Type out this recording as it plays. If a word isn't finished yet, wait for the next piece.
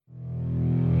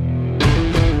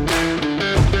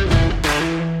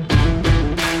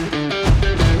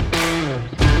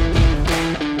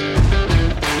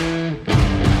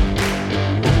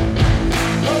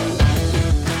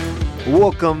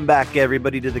Welcome back,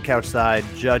 everybody, to the Couchside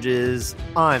Judges.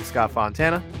 I'm Scott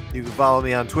Fontana. You can follow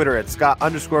me on Twitter at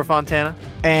Scott_Fontana.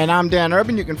 And I'm Dan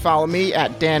Urban. You can follow me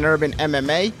at Dan Urban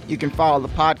MMA. You can follow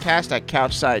the podcast at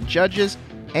Couchside Judges.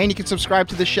 And you can subscribe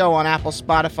to the show on Apple,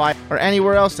 Spotify, or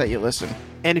anywhere else that you listen.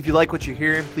 And if you like what you're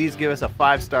hearing, please give us a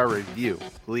 5-star review,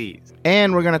 please.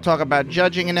 And we're going to talk about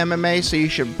judging in MMA, so you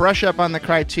should brush up on the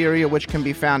criteria, which can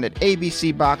be found at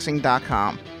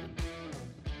abcboxing.com.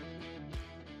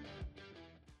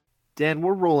 Dan,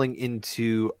 we're rolling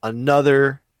into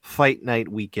another fight night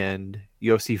weekend,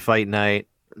 UFC Fight Night,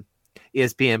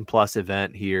 ESPN Plus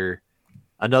event here.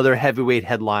 Another heavyweight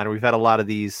headliner. We've had a lot of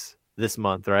these this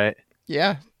month, right?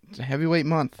 Yeah, it's a heavyweight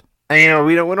month. And,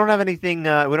 we don't have anything. We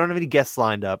don't have any guests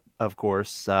lined up, of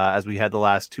course, as we had the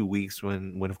last 2 weeks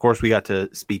when of course we got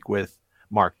to speak with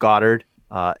Mark Goddard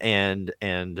and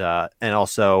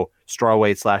also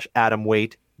strawweight /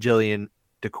 atomweight Jillian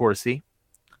DeCourcy.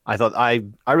 I thought I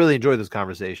really enjoyed those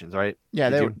conversations, right?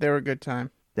 Yeah, they were a good time.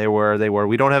 They were.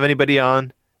 We don't have anybody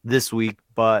on this week,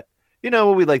 but you know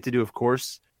what we'd like to do, of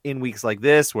course, in weeks like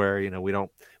this, where we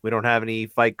don't have any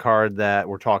fight card that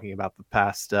we're talking about the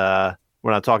past. We're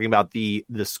not talking about the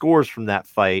scores from that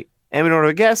fight, and we don't have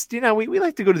a guest. We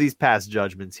like to go to these past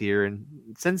judgments here, and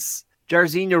since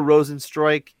Jairzinho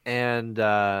Rozenstruik and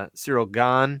Cyril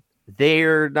Gane,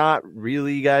 they're not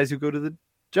really guys who go to the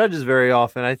judges very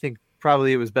often. I think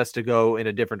probably it was best to go in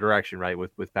a different direction, right,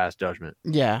 with past judgment.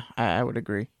 Yeah, I would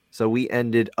agree. So we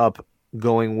ended up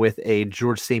going with a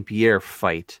Georges St-Pierre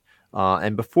fight.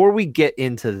 And before we get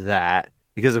into that,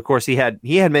 because of course he had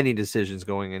many decisions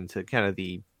going into kind of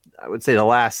I would say the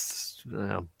last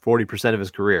 40% of his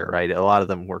career, right? A lot of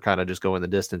them were kind of just going the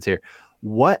distance here.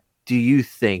 What do you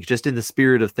think, just in the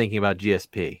spirit of thinking about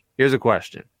GSP? Here's a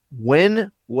question.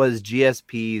 When was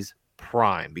GSP's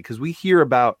prime? Because we hear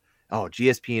about,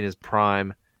 GSP in his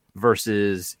prime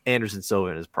versus Anderson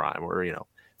Silva in his prime, or,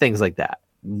 things like that.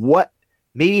 What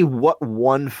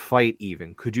one fight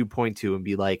even could you point to and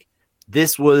be like,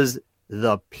 this was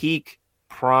the peak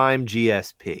prime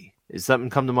GSP? Is something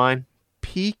come to mind?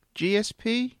 Peak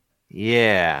GSP?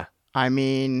 Yeah. I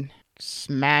mean,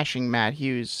 smashing Matt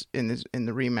Hughes in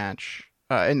the rematch,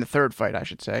 in the third fight, I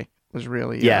should say, was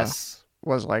really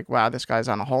was like, wow, this guy's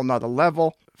on a whole nother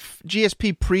level.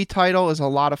 GSP pre-title is a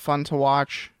lot of fun to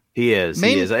watch. He is.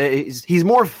 He's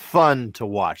more fun to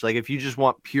watch. Like if you just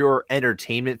want pure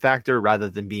entertainment factor rather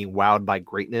than being wowed by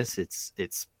greatness,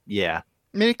 it's yeah.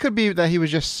 I mean, it could be that he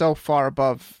was just so far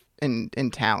above in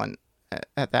talent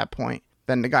at that point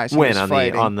than the guys he was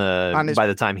fighting. By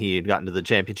the time he had gotten to the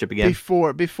championship again.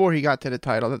 Before he got to the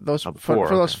title, for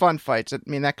those fun fights. I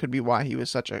mean, that could be why he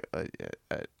was such a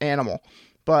animal.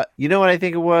 But you know what I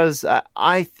think it was?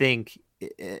 I think,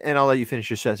 and I'll let you finish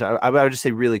your sentence. I would just say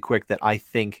really quick that I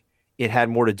think it had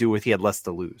more to do with he had less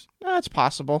to lose. That's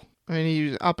possible. I mean,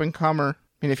 he's up and comer.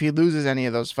 I mean, if he loses any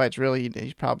of those fights, really,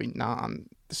 he's probably not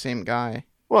the same guy.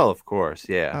 Well, of course,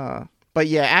 yeah. But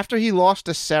yeah, after he lost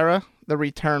to Serra, the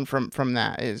return from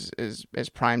that is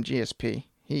prime GSP.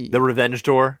 The revenge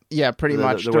tour? Yeah, pretty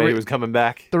much. The way he was coming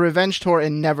back? The revenge tour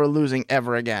and never losing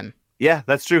ever again. Yeah,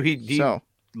 that's true. He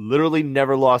literally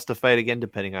never lost a fight again,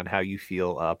 depending on how you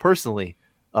feel personally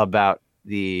about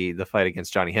the fight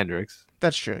against Johnny Hendricks.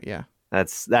 That's true, yeah.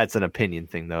 That's an opinion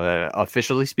thing, though.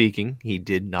 Officially speaking, he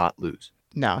did not lose.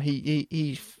 No,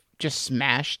 he just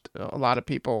smashed a lot of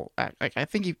people. I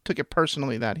think he took it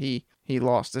personally that he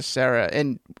lost to Serra.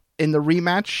 And in the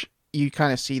rematch, you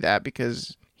kind of see that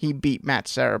because he beat Matt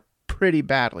Serra pretty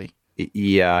badly.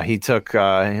 Yeah, he took...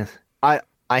 I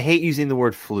hate using the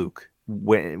word fluke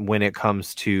when it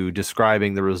comes to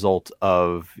describing the result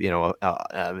of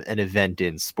an event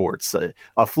in sports.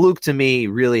 A fluke to me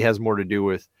really has more to do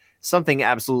with something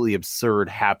absolutely absurd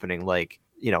happening, like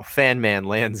Fan Man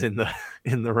lands in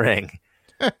the ring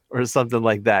or something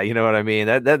like that. You know what I mean?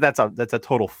 That's a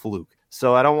total fluke.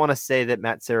 So I don't want to say that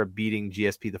Matt Serra beating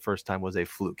GSP the first time was a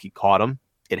fluke. He caught him.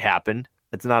 It happened.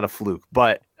 It's not a fluke,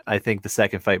 but I think the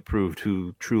second fight proved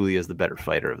who truly is the better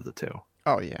fighter of the two.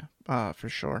 Oh yeah, for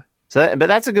sure. So, but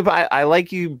that's a good. I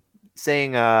like you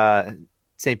saying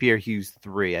St-Pierre Hughes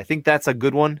 3. I think that's a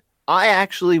good one. I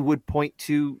actually would point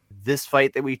to this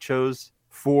fight that we chose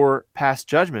for past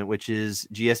judgment, which is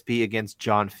GSP against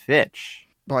Jon Fitch.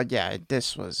 Well, yeah,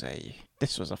 this was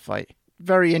a fight.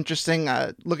 Very interesting.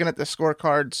 Looking at the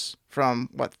scorecards from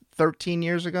 13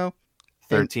 years ago.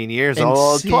 13 years,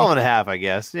 12 and a half, I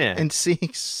guess. Yeah, and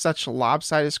seeing such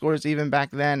lopsided scores even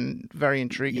back then, very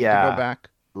intriguing to go back.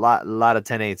 lot of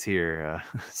 10-8s here.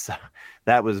 So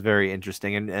that was very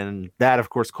interesting. And that, of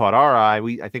course, caught our eye.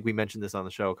 I think we mentioned this on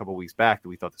the show a couple of weeks back that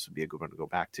we thought this would be a good one to go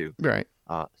back to. Right.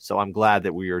 So I'm glad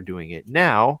that we are doing it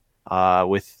now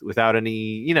without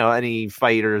any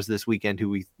fighters this weekend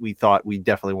who we thought we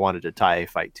definitely wanted to tie a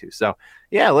fight to. So,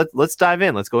 yeah, let's dive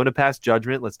in. Let's go into Past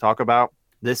Judgment. Let's talk about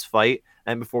this fight.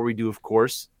 And before we do, of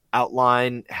course,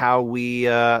 outline how we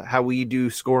do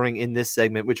scoring in this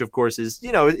segment, which of course is,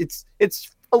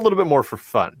 it's a little bit more for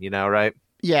fun, right?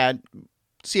 Yeah.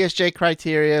 CSJ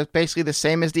criteria, basically the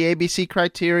same as the ABC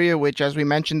criteria, which, as we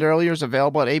mentioned earlier, is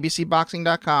available at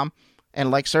abcboxing.com. And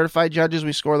like certified judges,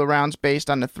 we score the rounds based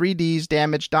on the 3Ds,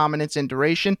 damage, dominance, and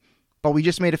duration, but we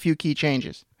just made a few key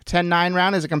changes. A 10-9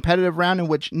 round is a competitive round in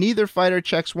which neither fighter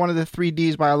checks one of the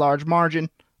 3Ds by a large margin.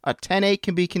 A 10-8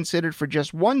 can be considered for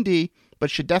just 1D, but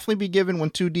should definitely be given when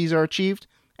 2Ds are achieved.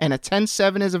 And a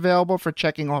 10-7 is available for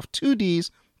checking off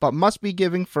 2Ds, but must be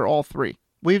given for all 3.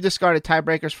 We've discarded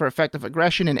tiebreakers for effective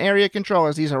aggression and area control,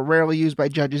 as these are rarely used by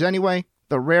judges anyway.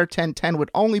 The rare 10-10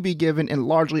 would only be given in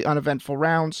largely uneventful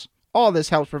rounds. All this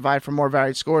helps provide for more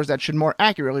varied scores that should more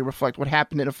accurately reflect what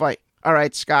happened in a fight. All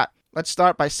right, Scott, let's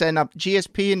start by setting up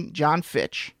GSP and Jon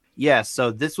Fitch. Yeah,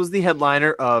 so this was the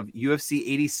headliner of UFC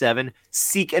 87.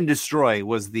 Seek and Destroy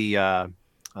was the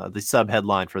sub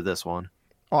headline for this one.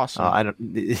 Awesome.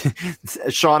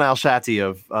 Sean Al-Shatti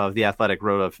of The Athletic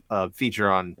wrote a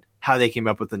feature on how they came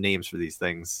up with the names for these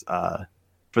things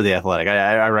for The Athletic.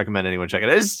 I recommend anyone check it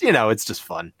out. It's just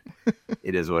fun.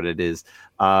 It is what it is.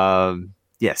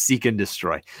 Yeah, Seek and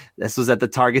Destroy. This was at the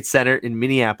Target Center in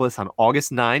Minneapolis on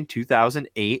August 9,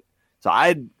 2008. So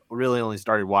I really only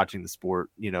started watching the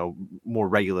sport, more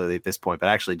regularly at this point, but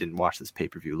I actually didn't watch this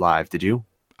pay-per-view live. Did you?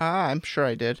 I'm sure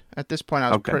I did. At this point,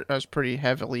 I was pretty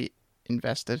heavily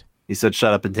invested. He said,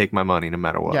 "Shut up and take my money, no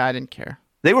matter what." Yeah, I didn't care.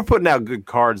 They were putting out good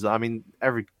cards. I mean,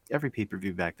 every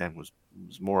pay-per-view back then was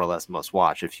more or less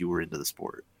must-watch if you were into the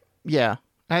sport. Yeah,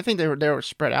 I think they were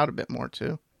spread out a bit more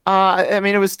too. I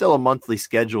mean, it was still a monthly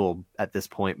schedule at this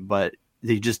point, but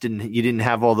you didn't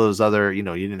have all those other, you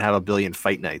didn't have a billion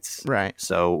fight nights. Right.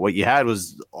 So what you had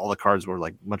was all the cards were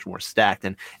like much more stacked.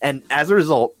 And as a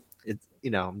result, it's,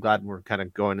 I'm glad we're kind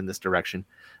of going in this direction.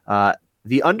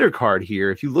 The undercard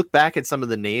here, if you look back at some of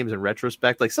the names in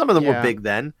retrospect, like some of them were big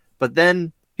then, but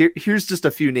then here's just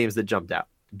a few names that jumped out.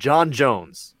 John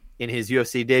Jones in his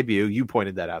UFC debut, you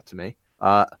pointed that out to me.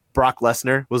 Brock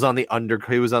Lesnar was on the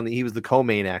undercard. He was the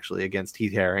co-main actually against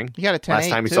Heath Herring. He got a 10-8 last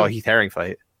time we saw Heath Herring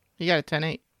fight. He got a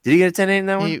 10-8. Did he get a 10-8 in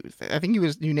that one? I think he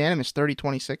was unanimous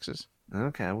 30-26s.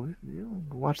 Okay, well,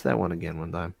 watch that one again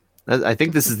one time. I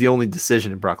think this is the only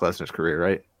decision in Brock Lesnar's career,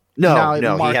 right? No,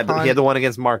 he had the one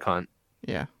against Mark Hunt.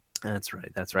 Yeah, that's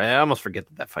right. I almost forget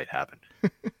that fight happened.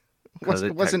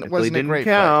 wasn't a great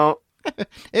count. Fight.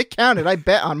 It counted. I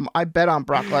bet on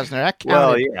Brock Lesnar. That counted.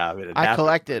 Well, yeah, I mean, I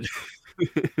collected.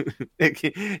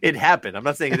 It happened. I'm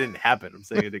not saying it didn't happen. I'm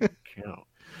saying it didn't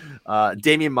count.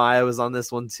 Damian Maia was on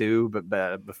this one too,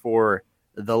 but before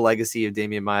the legacy of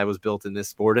Damian Maia was built in this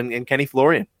sport, and Kenny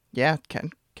Florian. Yeah,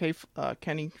 Kenny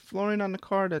Florian on the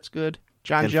card. That's good.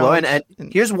 John Jones. Florian,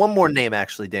 and here's one more name,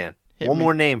 actually, Dan.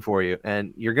 More name for you,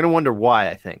 and you're gonna wonder why.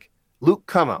 I think Luke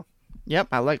Como. Yep,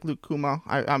 I like Luke Como.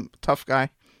 I'm a tough guy,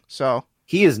 so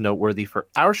he is noteworthy for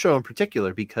our show in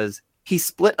particular because he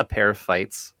split a pair of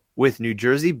fights with New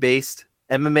Jersey-based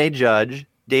MMA judge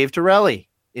Dave Torelli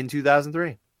in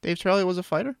 2003. Dave Torelli was a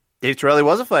fighter? Dave Torelli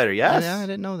was a fighter, yes. Yeah, I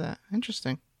didn't know that.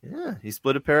 Interesting. Yeah, he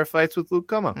split a pair of fights with Luke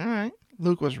Como. All right.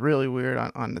 Luke was really weird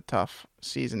on the tough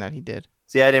season that he did.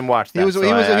 See, I didn't watch that. He was a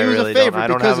favorite. I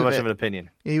don't have much of an opinion.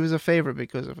 He was a favorite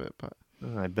because of it, but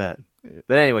I bet.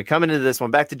 But anyway, coming into this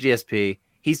one, back to GSP.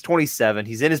 He's 27.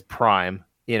 He's in his prime.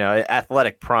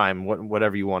 Athletic prime,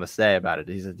 whatever you want to say about it.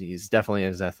 He's definitely in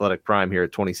his athletic prime here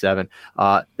at 27.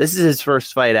 This is his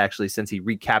first fight, actually, since he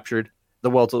recaptured the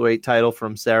welterweight title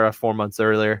from Sarah 4 months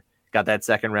earlier. Got that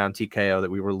second round TKO that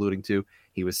we were alluding to.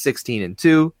 He was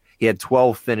 16-2. He had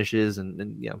 12 finishes.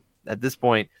 And at this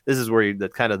point, this is where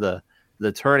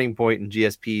the turning point in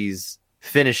GSP's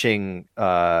finishing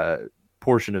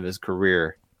portion of his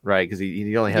career, right? Because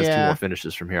he only has 2 more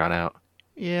finishes from here on out.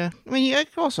 Yeah, I mean, I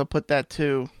could also put that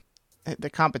to the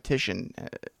competition.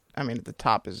 I mean, at the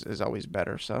top is always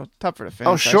better, so tougher to finish.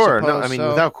 Oh, sure. I suppose,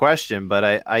 without question.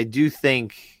 But I do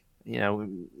think, I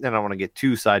don't want to get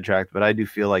too sidetracked, but I do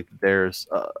feel like there's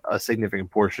a significant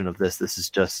portion of this. This is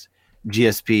just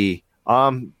GSP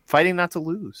fighting not to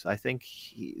lose. I think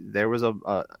there was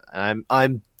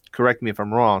I'm correct me if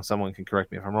I'm wrong. Someone can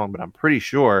correct me if I'm wrong, but I'm pretty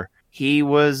sure he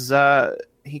was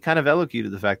he kind of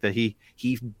elocuted the fact that he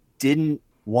didn't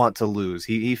want to lose.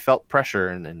 He felt pressure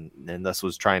and thus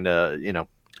was trying to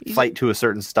fight to a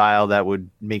certain style that would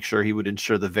make sure he would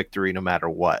ensure the victory no matter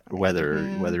what, whether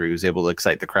he was able to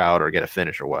excite the crowd or get a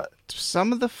finish or what.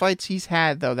 Some of the fights he's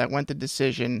had, though, that went to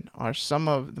decision are some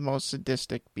of the most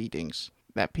sadistic beatings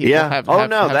that people have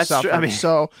that's suffered. true. I mean,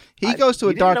 so he goes to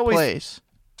a dark place.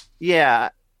 Yeah,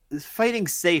 fighting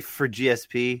safe for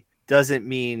GSP doesn't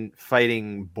mean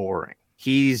fighting boring.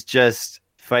 He's just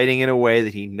fighting in a way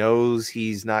that he knows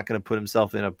he's not going to put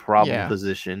himself in a problem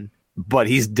position, but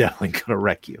he's definitely going to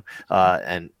wreck you.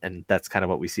 And that's kind of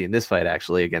what we see in this fight,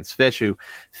 actually, against Fitch, who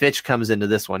Fitch comes into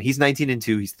this one. He's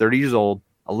 19-2. He's 30 years old,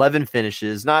 11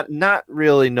 finishes, not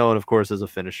really known, of course, as a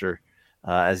finisher,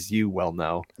 as you well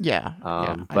know. Yeah.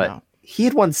 But he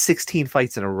had won 16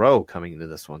 fights in a row coming into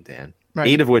this one, Dan. Right.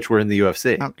 8 of which were in the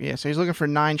UFC. So he's looking for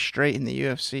 9 straight in the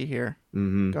UFC here.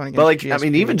 Mm-hmm. But GSP. I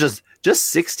mean, even just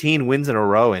 16 wins in a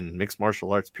row in mixed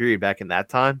martial arts period back in that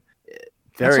time.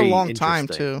 That's a long time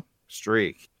too.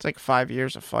 Streak. It's like 5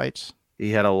 years of fights.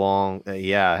 He had a long,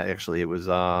 actually it was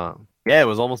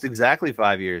almost exactly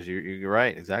 5 years. You're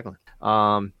right, exactly.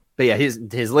 But yeah,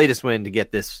 his latest win to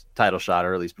get this title shot,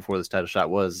 or at least before this title shot,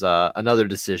 was another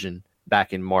decision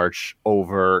back in March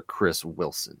over Chris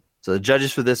Wilson. So the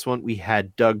judges for this one, we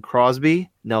had Doug Crosby,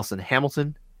 Nelson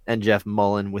Hamilton, and Jeff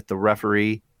Mullen, with the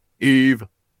referee Eve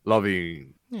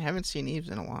Loving. I haven't seen Eves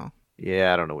in a while.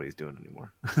 Yeah, I don't know what he's doing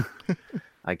anymore.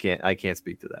 I can't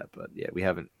speak to that, but yeah, we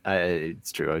haven't.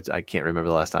 It's true. I can't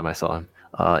remember the last time I saw him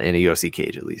in a UFC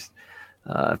cage, at least.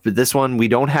 For this one, we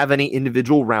don't have any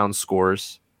individual round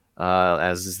scores,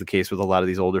 as is the case with a lot of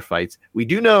these older fights. We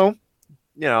do know,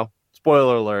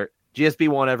 spoiler alert, GSP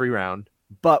won every round.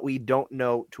 But we don't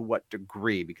know to what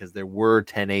degree, because there were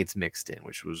 10-8s mixed in,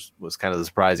 which was kind of the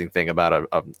surprising thing about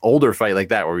an older fight like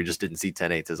that, where we just didn't see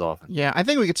 10-8s as often. Yeah, I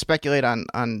think we could speculate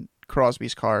on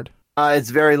Crosby's card. It's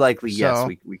very likely, yes,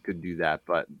 we could do that,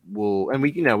 but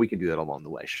we can do that along the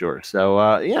way, sure. So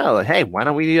hey, why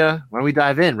don't we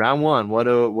dive in? Round 1, what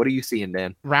are you seeing,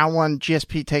 Dan? Round 1,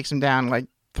 GSP takes him down like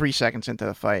 3 seconds into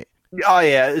the fight. Oh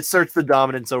yeah, it asserts the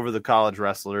dominance over the college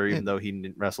wrestler, even though he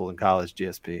didn't wrestle in college,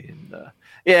 GSP. And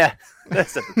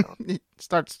that's it. He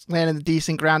starts landing the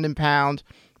decent ground and pound.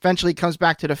 Eventually comes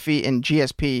back to the feet, and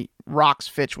GSP rocks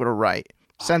Fitch with a right,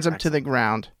 sends him to the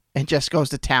ground, and just goes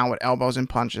to town with elbows and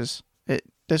punches.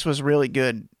 This was really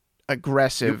good,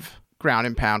 aggressive ground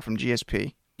and pound from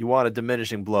GSP. You want a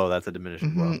diminishing blow, that's a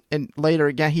diminishing blow. And later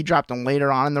again, he dropped him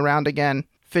later on in the round again.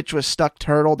 Fitch was stuck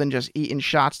turtled and just eating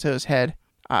shots to his head.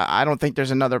 I don't think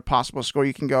there's another possible score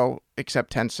you can go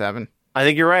except 10-7. I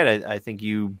think you're right. I think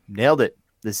you nailed it.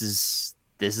 This is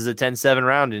a 10-7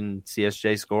 round in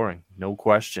CSJ scoring, no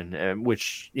question.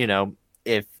 Which,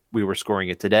 if we were scoring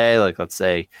it today, like let's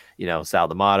say, Sal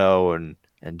D'Amato and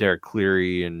Derek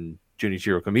Cleary and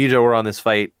Junichiro Kamijo were on this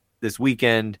fight this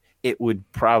weekend, it would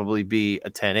probably be a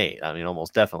 10-8. I mean,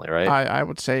 almost definitely, right? I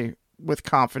would say with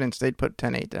confidence they'd put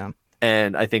 10-8 down.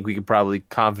 And I think we could probably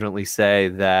confidently say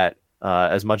that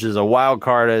as much as a wild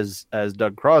card as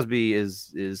Doug Crosby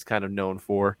is kind of known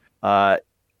for,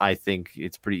 I think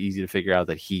it's pretty easy to figure out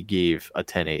that he gave a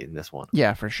 10-8 in this one.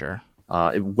 Yeah, for sure.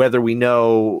 Whether we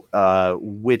know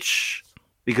which,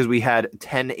 because we had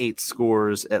 10-8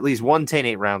 scores, at least one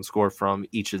 10-8 round score from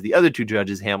each of the other two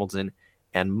judges, Hamilton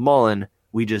and Mullen.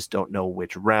 We just don't know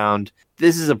which round.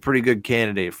 This is a pretty good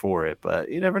candidate for it, but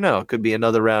you never know. It could be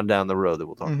another round down the road that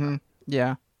we'll talk about.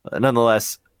 Yeah.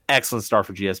 Nonetheless, excellent start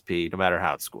for GSP, no matter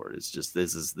how it's scored. It's just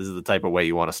this is the type of way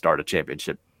you want to start a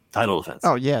championship title defense.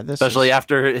 Oh yeah, especially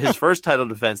after his first title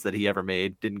defense that he ever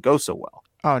made didn't go so well.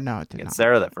 Oh no, it did against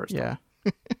Sarah that first time.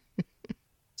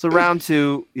 So round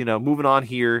 2, moving on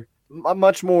here, a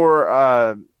much more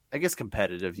I guess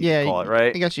competitive. You can call it,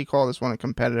 right? I guess you call this one a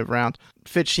competitive round.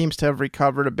 Fitch seems to have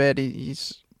recovered a bit.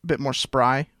 He's a bit more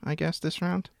spry, I guess, this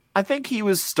round. I think he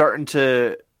was starting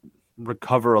to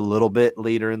recover a little bit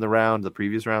later in the round, the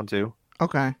previous round too.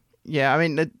 Okay. Yeah, I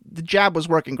mean, the jab was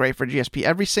working great for GSP.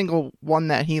 Every single one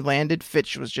that he landed,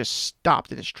 Fitch was just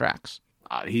stopped in his tracks.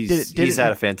 He's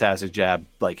had a fantastic jab,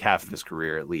 like half of his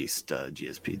career at least.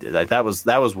 GSP did. That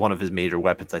was one of his major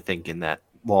weapons, I think, in that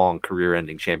long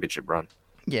career-ending championship run.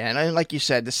 Yeah, and like you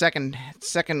said, the second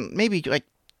maybe like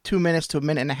 2 minutes to a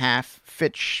minute and a half,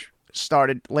 Fitch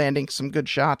started landing some good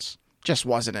shots. Just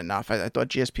wasn't enough. I thought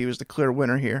GSP was the clear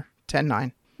winner here.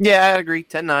 10-9. Yeah, I agree.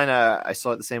 10-9. I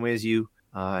saw it the same way as you.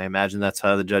 I imagine that's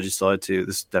how the judges saw it too.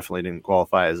 This definitely didn't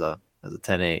qualify as a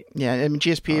 10-8. Yeah, I mean,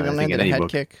 GSP even landed a head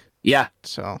kick. Yeah.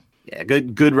 So yeah,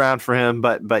 good round for him.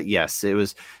 But yes, it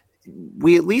was.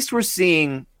 We at least were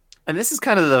seeing, and this is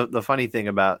kind of the funny thing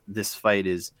about this fight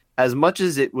is, as much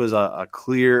as it was a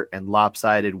clear and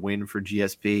lopsided win for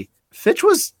GSP, Fitch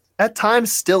was at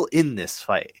times still in this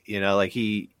fight. You know, like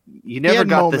you never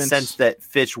got moments. The sense that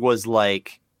Fitch was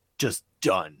like just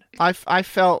done. I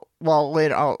felt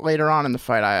later on in the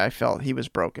fight, I felt he was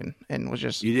broken and was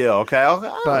just. You did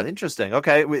okay. But interesting.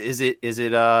 Okay, is it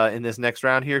in this next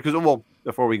round here? Because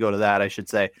before we go to that, I should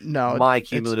say my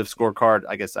cumulative scorecard.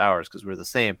 I guess ours because we're the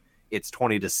same. It's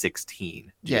 20-16 GSP.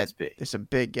 Yeah, it's a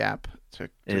big gap. It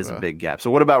is a big gap.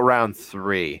 So what about round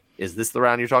 3? Is this the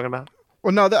round you're talking about?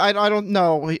 Well, no, I don't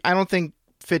know. I don't think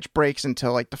Fitch breaks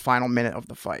until like the final minute of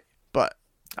the fight. But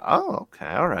okay,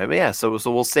 all right, but yeah. So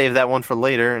we'll save that one for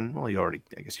later. And you already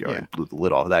blew the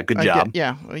lid off of that. Good job.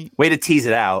 Way to tease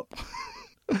it out.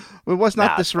 It was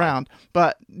not this round,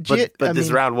 but this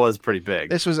round was pretty big.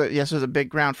 This was a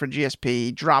big round for GSP.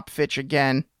 He dropped Fitch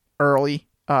again early.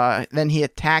 Then he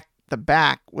attacked the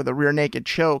back with a rear naked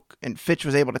choke, and Fitch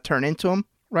was able to turn into him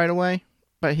right away.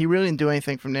 But he really didn't do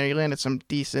anything from there. He landed some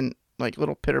decent, like,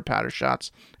 little pitter-patter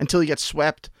shots until he gets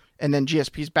swept, and then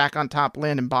GSP's back on top,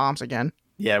 landing bombs again.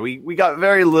 Yeah, we got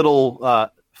very little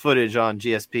footage on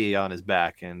GSP on his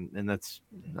back, and that's,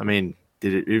 I mean,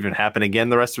 did it even happen again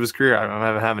the rest of his career?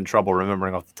 I'm having trouble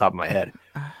remembering off the top of my head.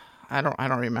 I don't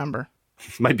remember.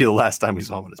 Might be the last time we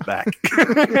saw him on his back.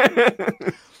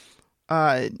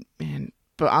 Man.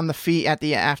 But on the feet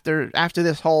after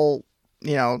this whole,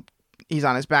 he's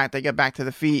on his back, they get back to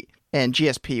the feet, and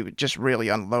GSP just really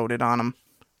unloaded on him.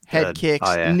 Head kicks,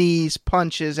 knees,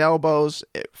 punches, elbows.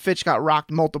 Fitch got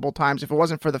rocked multiple times. If it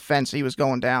wasn't for the fence, he was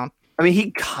going down. I mean, he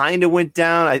kind of went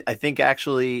down. I think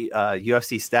actually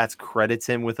UFC Stats credits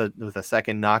him with a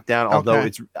second knockdown, although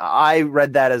I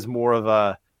read that as more of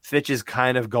a Fitch is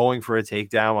kind of going for a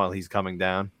takedown while he's coming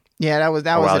down. Yeah, that was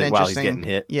an interesting. While he's getting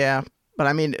hit. Yeah, but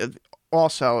I mean,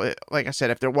 also, like I said,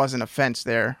 if there wasn't a fence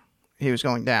there, he was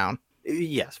going down.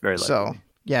 Yes, very likely. So,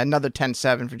 yeah, another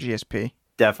 10-7 for GSP.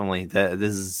 Definitely.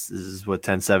 This is what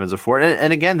 10-7s are for.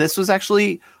 And again, this was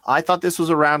actually, I thought this was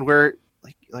a round where,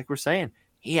 like we're saying,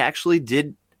 he actually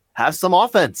did have some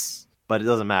offense, but it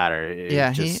doesn't matter.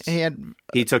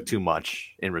 He took too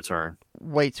much in return.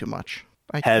 Way too much.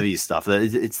 Heavy stuff.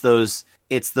 It's those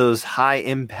high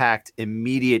impact,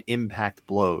 immediate impact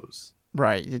blows.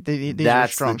 Right. These are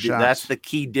strong shots. That's the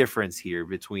key difference here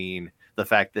between the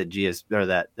fact that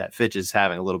that Fitch is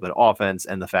having a little bit of offense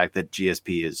and the fact that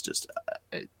GSP is just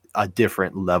a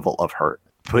different level of hurt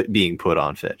being put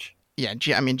on Fitch. Yeah,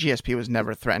 GSP was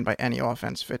never threatened by any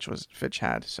offense Fitch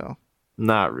had, so.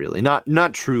 Not really.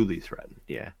 Not truly threatened,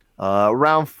 yeah.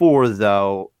 Round 4,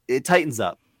 though, it tightens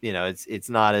up. It's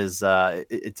not as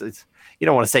it's you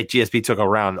don't want to say GSP took a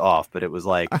round off, but it was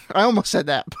like I almost said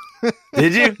that.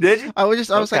 Did you? I was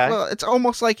like, well, it's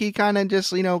almost like he kind of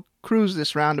just cruised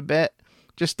this round a bit,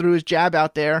 just threw his jab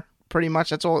out there. Pretty much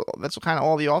that's kind of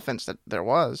all the offense that there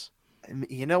was.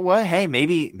 You know what? Hey,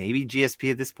 maybe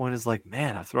GSP at this point is like,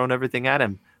 man, I've thrown everything at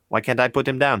him. Why can't I put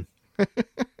him down?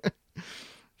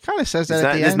 Kind of says that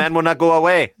at the end. This man will not go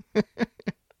away.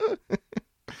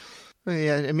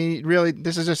 Yeah, I mean, really,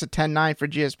 this is just a 10-9 for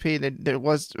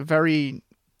GSP.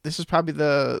 This is probably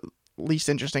the least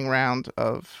interesting round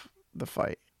of the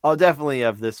fight. Oh, definitely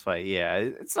of this fight, yeah.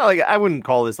 It's not like, I wouldn't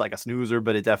call this like a snoozer,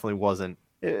 but it definitely wasn't.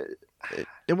 It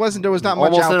wasn't, there was not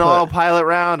much almost output. An autopilot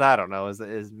round, I don't know.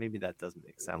 Is maybe that doesn't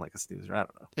sound like a snoozer, I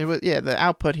don't know. It was, yeah, the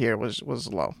output here was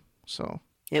low, so.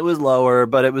 It was lower,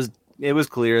 but it was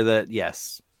clear that,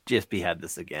 yes, GSP had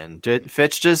this again.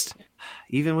 Fitch just,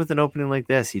 even with an opening like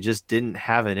this, he just didn't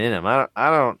have it in him. I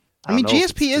mean,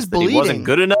 GSP is bleeding. He wasn't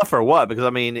good enough or what? Because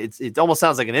I mean, it almost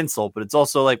sounds like an insult, but it's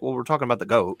also like, well, we're talking about the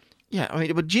GOAT. Yeah, I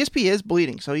mean, but GSP is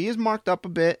bleeding, so he is marked up a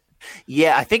bit.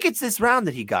 Yeah, I think it's this round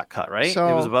that he got cut, right? So,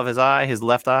 it was above his eye, his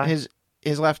left eye.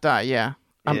 His left eye, yeah.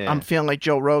 I'm feeling like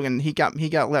Joe Rogan. He got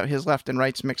his left and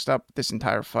rights mixed up this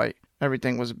entire fight.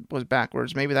 Everything was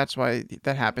backwards. Maybe that's why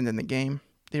that happened in the game.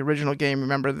 The original game,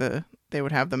 remember they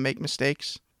would have them make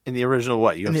mistakes? In the original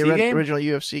what, UFC game? Original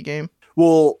UFC game.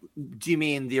 Well, do you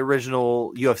mean the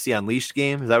original UFC Unleashed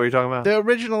game? Is that what you're talking about? The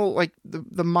original, like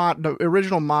the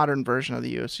original modern version of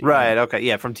the UFC right, game. Okay,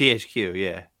 yeah, from THQ,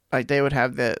 yeah. Like they would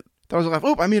have that was like,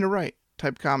 I mean it right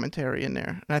type commentary in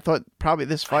there. And I thought probably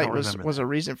this fight was a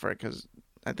reason for it because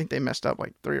I think they messed up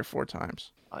like 3 or 4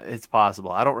 times. It's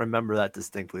possible. I don't remember that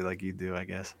distinctly like you do, I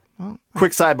guess. Well,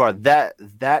 quick sidebar,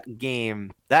 that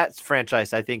game, that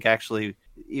franchise, I think actually,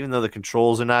 even though the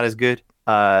controls are not as good,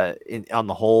 on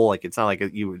the whole, like it's not like a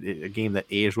game that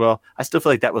aged well, I still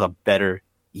feel like that was a better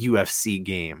UFC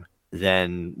game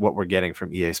than what we're getting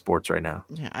from EA Sports right now.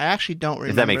 Yeah, I actually don't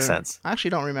remember. If that makes sense. I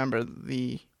actually don't remember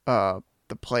the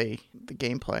gameplay.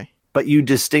 But you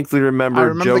distinctly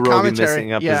remember Joe Rogan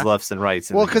messing up his lefts and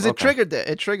rights. Well, because it triggered it.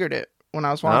 It triggered it when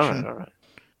I was watching. All right.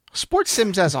 Sports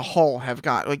sims as a whole have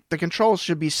got, like, the controls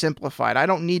should be simplified. I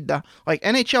don't need to, like,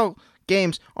 NHL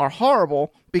games are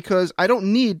horrible because I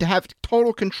don't need to have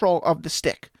total control of the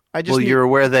stick. You're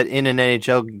aware that in an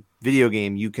NHL video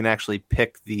game, you can actually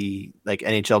pick the like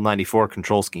NHL 94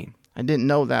 control scheme. I didn't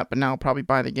know that, but now I'll probably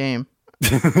buy the game.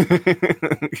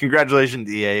 Congratulations,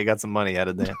 EA. You got some money out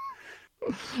of that.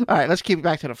 All right, let's keep it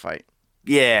back to the fight.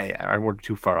 Yeah. All right, we're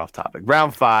too far off topic.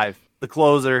 Round 5, the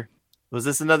closer. Was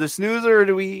this another snoozer, or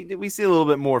did we see a little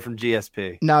bit more from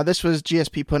GSP? No, this was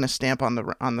GSP putting a stamp on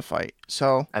the fight.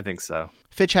 So I think so.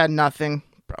 Fitch had nothing.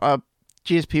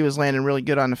 GSP was landing really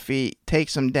good on the feet,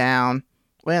 takes him down,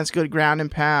 lands good ground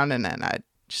and pound, and then I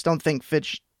just don't think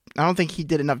Fitch. I don't think he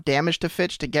did enough damage to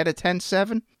Fitch to get a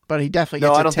 10-7, but he definitely gets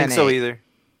a 10-8. No, I don't think so either.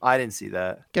 I didn't see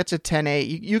that. Gets a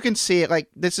 10-8. You can see it. Like,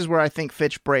 this is where I think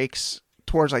Fitch breaks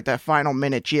towards like that final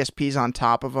minute. GSP's on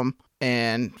top of him,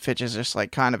 and Fitch is just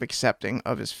like kind of accepting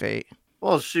of his fate.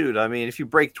 Well, shoot. I mean, if you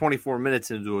break 24 minutes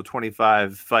into a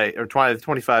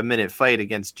 25-minute fight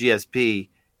against GSP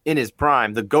in his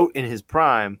prime, the GOAT in his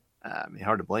prime, I mean,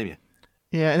 hard to blame you.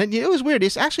 Yeah, and it was weird.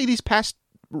 It's actually these past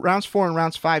rounds 4 and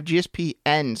rounds 5, GSP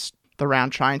ends the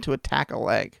round trying to attack a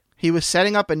leg. He was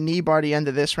setting up a knee bar at the end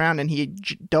of this round, and he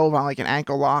dove on like an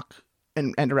ankle lock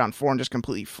and end around 4 and just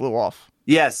completely flew off.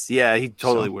 Yes, yeah, he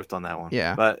totally whiffed on that one.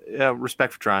 Yeah. But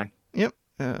respect for trying. Yep.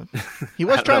 He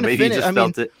was trying to finish. He just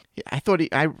felt it. I thought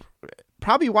I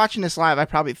probably watching this live, I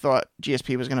probably thought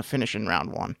GSP was going to finish in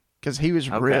round 1 because he was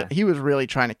really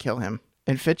trying to kill him.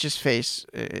 And Fitch's face,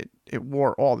 it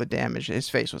wore all the damage. His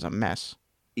face was a mess.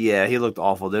 Yeah, he looked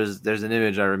awful. There's an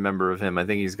image I remember of him. I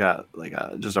think he's got like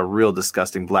just a real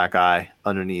disgusting black eye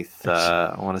underneath.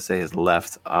 I want to say his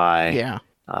left eye. Yeah.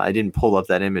 I didn't pull up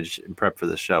that image in prep for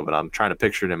the show, but I'm trying to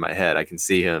picture it in my head. I can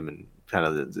see him and kind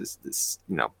of this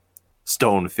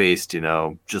stone-faced,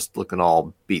 just looking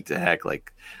all beat to heck,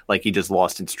 like he just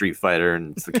lost in Street Fighter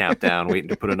and it's the countdown, waiting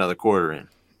to put another quarter in.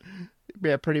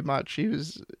 Yeah, pretty much. He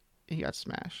got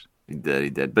smashed. He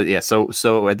did. But yeah,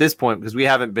 so at this point, because we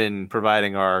haven't been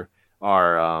providing our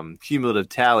cumulative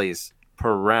tallies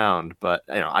per round, but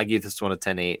I gave this one a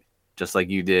 10-8, just like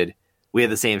you did. We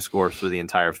had the same scores for the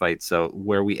entire fight, so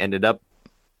where we ended up,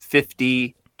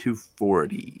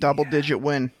 50-40. Double-digit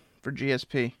win for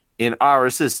GSP. In our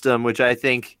system, which I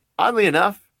think, oddly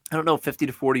enough, I don't know,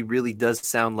 50-40 really does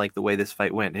sound like the way this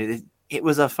fight went. It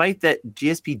was a fight that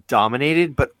GSP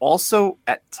dominated, but also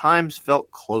at times felt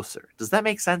closer. Does that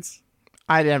make sense?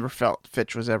 I never felt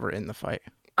Fitch was ever in the fight.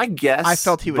 I guess. I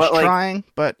felt he was trying,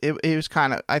 but it was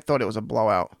kind of, I thought it was a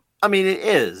blowout. I mean, it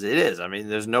is. I mean,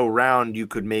 there's no round you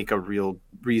could make a real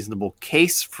reasonable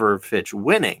case for Fitch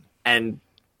winning. And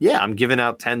yeah, I'm giving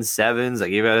out 10-7s. I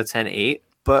gave out a 10-8.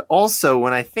 But also,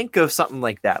 when I think of something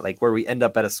like that, like where we end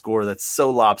up at a score that's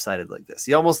so lopsided like this,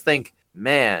 you almost think,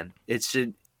 man, it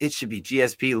should be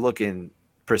GSP looking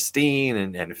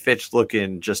pristine and Fitch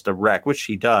looking just a wreck, which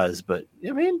he does. But,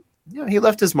 I mean, he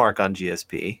left his mark on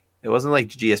GSP. It wasn't like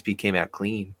GSP came out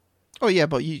clean. Oh, yeah,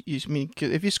 but you mean,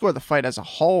 if you score the fight as a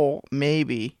whole,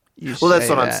 maybe you Well, that's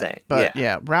what I'm saying. But,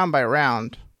 yeah, round by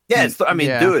round. Yeah, it's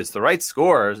the right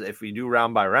scores if we do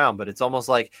round by round, but it's almost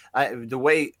like the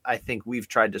way I think we've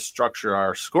tried to structure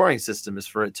our scoring system is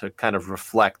for it to kind of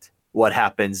reflect what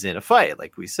happens in a fight,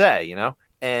 like we say,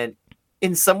 And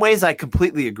in some ways, I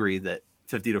completely agree that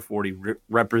 50-40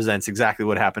 represents exactly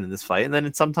what happened in this fight. And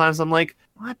then sometimes I'm like,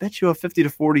 I bet you a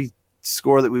 50-40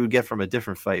 score that we would get from a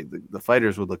different fight, the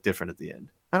fighters would look different at the end.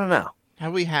 I don't know.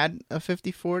 Have we had a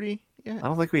 50-40? Yeah. I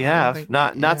don't think we have.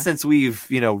 Not since we've,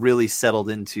 really settled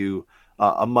into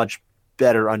a much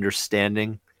better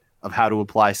understanding of how to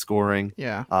apply scoring.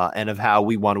 Yeah. And of how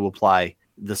we want to apply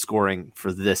the scoring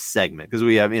for this segment. Because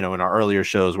we have, in our earlier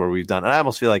shows where we've done, and I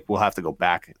almost feel like we'll have to go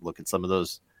back and look at some of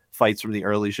those fights from the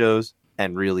early shows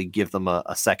and really give them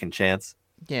a second chance.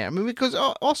 Yeah. I mean, because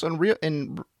also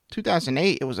in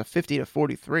 2008, it was a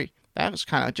 50-43. That was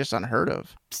kind of just unheard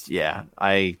of. Yeah.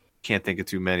 I can't think of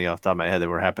too many off the top of my head that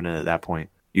were happening at that point.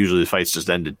 Usually the fights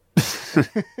just ended.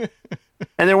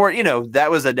 And there were, that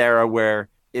was an era where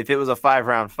if it was a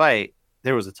 5-round fight,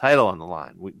 there was a title on the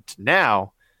line.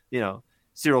 Now,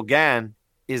 Cyril Gane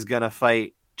is going to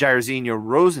fight Jairzinho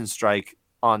Rosenstrike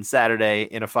on Saturday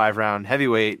in a 5-round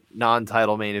heavyweight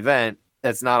non-title main event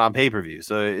that's not on pay-per-view.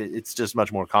 So it's just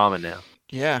much more common now.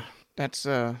 Yeah, that's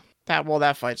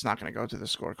that fight's not going to go to the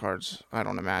scorecards, I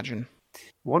don't imagine.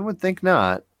 One would think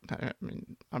not. I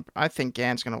mean, I think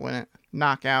Gane's going to win it.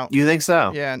 Knockout. You think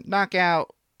so? Yeah,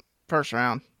 knockout, first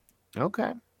round.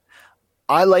 Okay.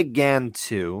 I like Gane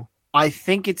too. I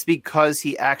think it's because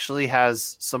he actually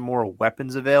has some more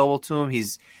weapons available to him.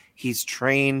 He's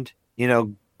trained,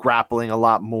 grappling a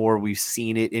lot more. We've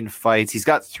seen it in fights. He's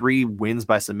got 3 wins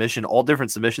by submission, all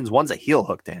different submissions. One's a heel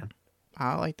hook, Dan.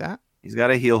 I like that. He's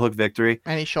got a heel hook victory.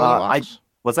 Any shoulder locks?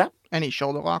 What's that? Any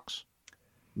shoulder locks?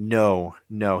 No.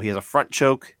 He has a front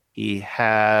choke. He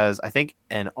has, I think,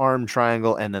 an arm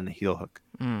triangle and then the heel hook.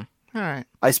 All right.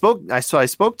 I spoke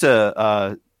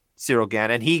to Cyril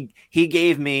Gann, and he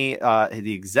gave me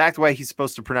the exact way he's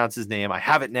supposed to pronounce his name. I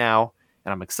have it now,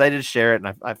 and I'm excited to share it.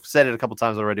 And I've said it a couple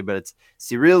times already, but it's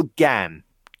Cyril Gann.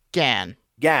 Gann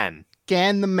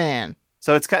the man.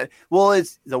 So it's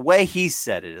it's the way he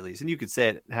said it, at least, and you could say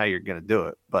it how you're gonna do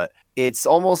it, but it's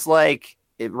almost like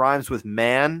it rhymes with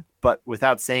man, but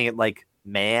without saying it like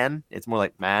man. It's more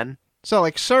like man. So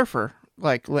like surfer,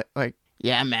 like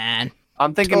yeah, man.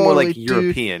 I'm thinking totally, more like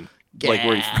European, like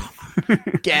where he's from.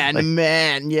 Gann,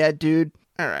 man, yeah, dude.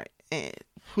 All right,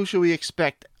 who should we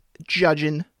expect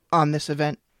judging on this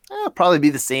event? Probably be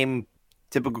the same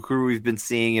typical crew we've been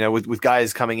seeing, with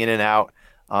guys coming in and out,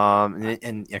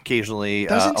 and occasionally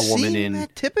a woman in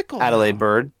typical Adelaide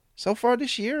Bird. So far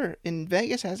this year in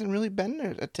Vegas hasn't really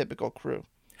been a typical crew.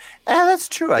 That's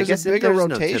true. I guess there's no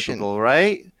typical,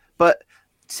 right? But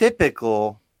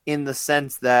typical in the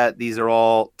sense that these are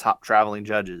all top traveling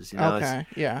judges. Okay,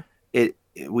 yeah.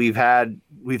 We've had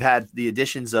the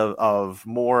additions of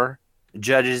more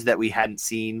judges that we hadn't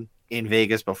seen in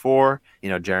Vegas before.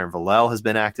 Jaron Vallel has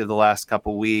been active the last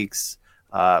couple weeks.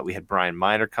 We had Brian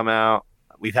Miner come out.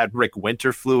 We've had Rick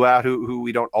Winter flew out, who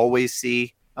we don't always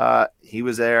see. He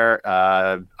was there.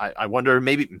 I wonder,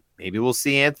 maybe we'll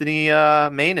see Anthony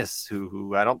Manus,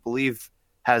 who I don't believe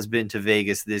has been to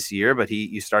Vegas this year, but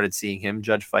you started seeing him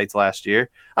judge fights last year.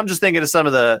 I'm just thinking of some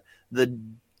of the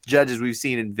judges we've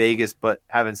seen in Vegas but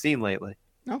haven't seen lately.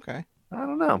 Okay. I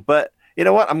don't know, but you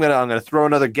know what? I'm gonna throw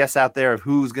another guess out there of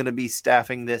who's gonna be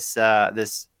staffing this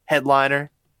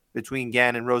headliner between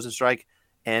Gann and Rosenstrike,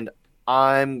 and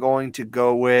I'm going to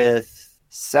go with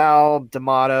Sal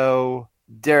D'Amato,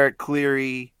 Derek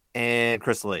Cleary, and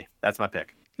Chris Lee. That's my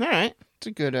pick. All right, it's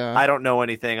a good. I don't know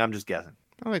anything. I'm just guessing.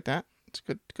 I like that. It's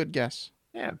a good guess.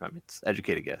 Yeah, it's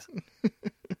educated guess.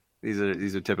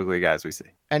 These are typically guys we see.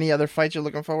 Any other fights you're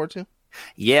looking forward to?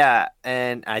 Yeah,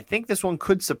 and I think this one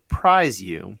could surprise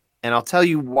you, and I'll tell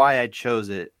you why I chose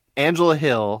it. Angela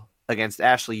Hill against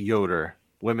Ashley Yoder,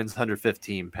 women's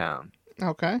 115-pound.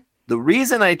 Okay. The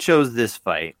reason I chose this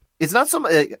fight, it's not so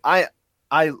much.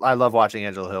 I love watching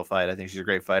Angela Hill fight. I think she's a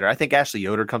great fighter. I think Ashley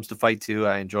Yoder comes to fight too.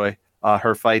 I enjoy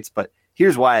her fights, but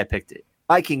here's why I picked it.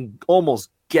 I can almost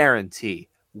guarantee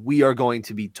we are going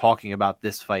to be talking about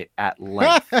this fight at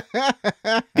length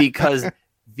because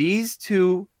these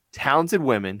two talented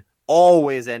women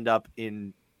always end up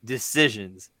in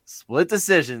split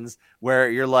decisions where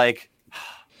you're like,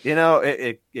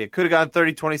 it could have gone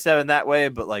 30-27 that way,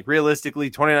 but like realistically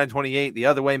 29-28 the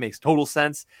other way makes total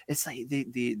sense. It's like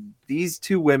these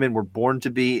two women were born to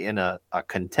be in a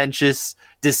contentious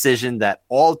decision that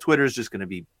all Twitter is just going to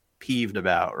be peeved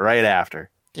about right after.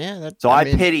 Yeah. I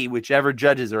pity whichever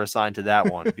judges are assigned to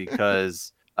that one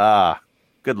because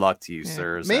good luck to you,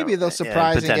 sirs. Maybe they'll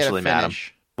surprise and get a finish. Madam.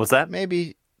 What's that?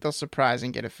 Maybe they'll surprise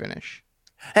and get a finish.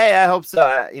 Hey, I hope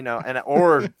so.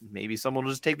 Or maybe someone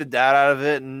will just take the doubt out of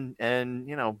it and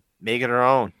make it her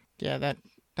own. Yeah,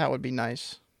 that would be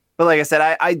nice. But like I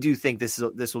said, I do think this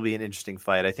will be an interesting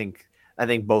fight. I think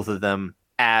both of them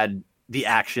add the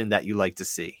action that you like to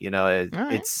see.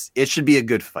 It should be a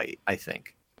good fight, I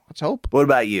think. Let's hope. What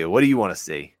about you? What do you want to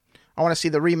see? I want to see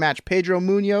the rematch: Pedro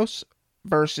Munoz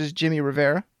versus Jimmy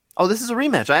Rivera. Oh, this is a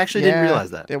rematch. I actually didn't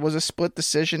realize that. It was a split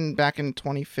decision back in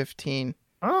 2015.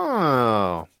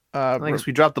 Oh, I guess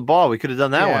we dropped the ball. We could have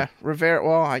done that one. Rivera.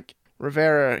 Well,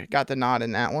 Rivera got the nod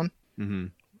in that one. Mm-hmm.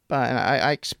 But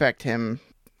I expect him.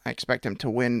 I expect him to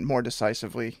win more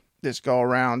decisively this go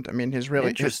around. I mean,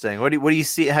 interesting. What do you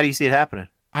see? How do you see it happening?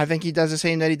 I think he does the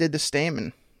same that he did to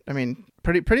Stamen. I mean,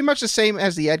 pretty much the same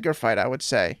as the Edgar fight, I would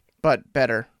say, but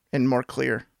better and more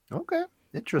clear. Okay,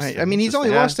 interesting. I mean, he's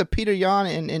only lost to Peter Yan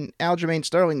and Aljamain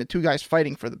Sterling, the two guys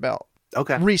fighting for the belt.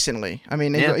 Okay. Recently. I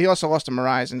mean, he also lost to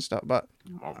Moraes and stuff, but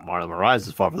Marlon Moraes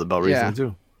has fought for the belt recently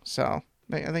too. So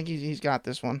I think he's got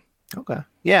this one. Okay.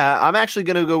 Yeah, I'm actually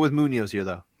gonna go with Munoz here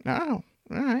though. Oh,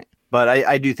 all right. But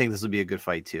I do think this will be a good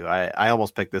fight too. I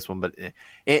almost picked this one, but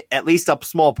at least a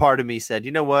small part of me said,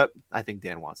 you know what? I think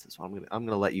Dan wants this one. I'm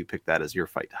gonna let you pick that as your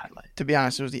fight to highlight. To be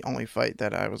honest, it was the only fight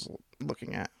that I was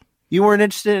looking at. You weren't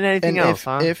interested in anything else,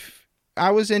 huh? If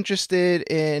I was interested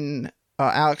in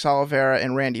Alex Oliveira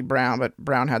and Randy Brown, but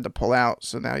Brown had to pull out,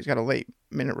 so now he's got a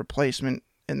late-minute replacement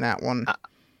in that one.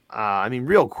 I mean,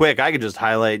 real quick, I could just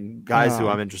highlight guys who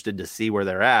I'm interested to see where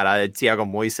they're at. Thiago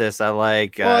Moises, I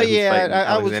like. Well, yeah,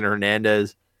 Alexander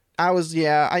Hernandez.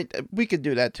 We could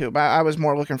do that too, but I was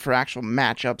more looking for actual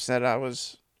matchups that I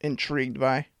was intrigued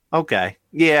by. Okay.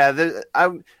 Yeah, the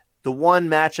one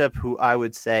matchup who I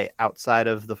would say outside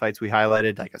of the fights we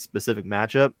highlighted, like a specific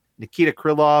matchup, Nikita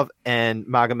Krylov and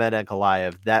Magomed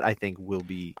Ankalaev, that I think will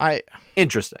be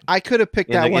interesting. I could have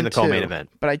picked that one in the co-main event,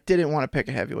 but I didn't want to pick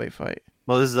a heavyweight fight.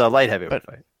 Well, this is a light heavyweight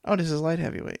fight. Oh, this is light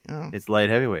heavyweight. Oh. It's light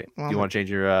heavyweight. Well, do you want to change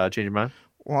your mind?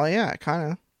 Well, yeah,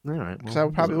 kind of. All right. Because I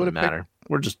probably would have matter.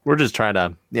 We're just trying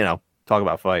to talk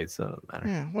about fights, so it doesn't matter.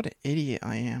 Yeah, what an idiot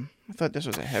I am. I thought this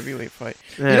was a heavyweight fight.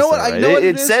 You know what? Right. I know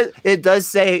it says it does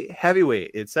say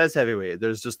heavyweight. It says heavyweight.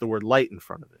 There's just the word light in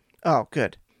front of it. Oh,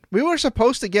 good. We were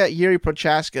supposed to get Yuri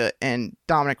Prochaska and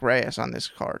Dominic Reyes on this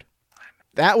card.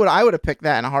 I would have picked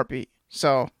that in a heartbeat.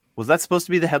 So was that supposed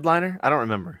to be the headliner? I don't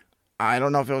remember. I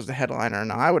don't know if it was the headliner or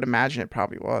not. I would imagine it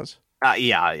probably was.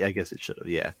 Yeah, I guess it should have.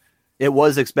 Yeah, it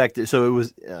was expected. So it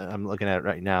was. I'm looking at it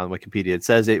right now on Wikipedia. It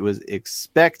says it was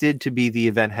expected to be the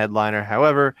event headliner.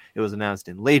 However, it was announced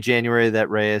in late January that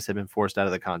Reyes had been forced out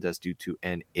of the contest due to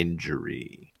an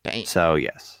injury. Dang. So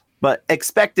yes, but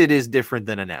expected is different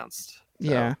than announced.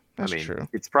 So, yeah, that's true.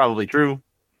 It's probably true,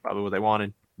 probably what they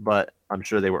wanted, but I'm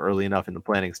sure they were early enough in the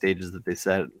planning stages that they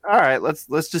said, all right, let's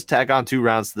just tack on 2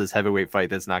 rounds to this heavyweight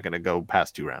fight that's not going to go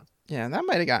past 2 rounds. Yeah, that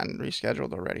might have gotten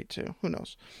rescheduled already, too. Who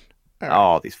knows?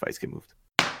 All these fights get moved.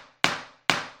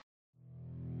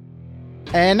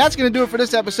 And that's going to do it for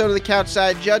this episode of the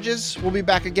Couchside Judges. We'll be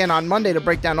back again on Monday to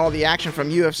break down all the action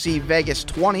from UFC Vegas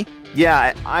 20.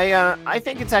 Yeah, I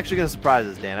think it's actually going to surprise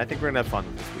us, Dan. I think we're going to have fun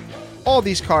with this weekend. All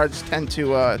these cards tend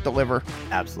to deliver.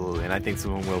 Absolutely, and I think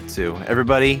someone will too.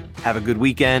 Everybody, have a good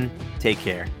weekend. Take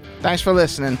care. Thanks for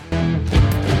listening.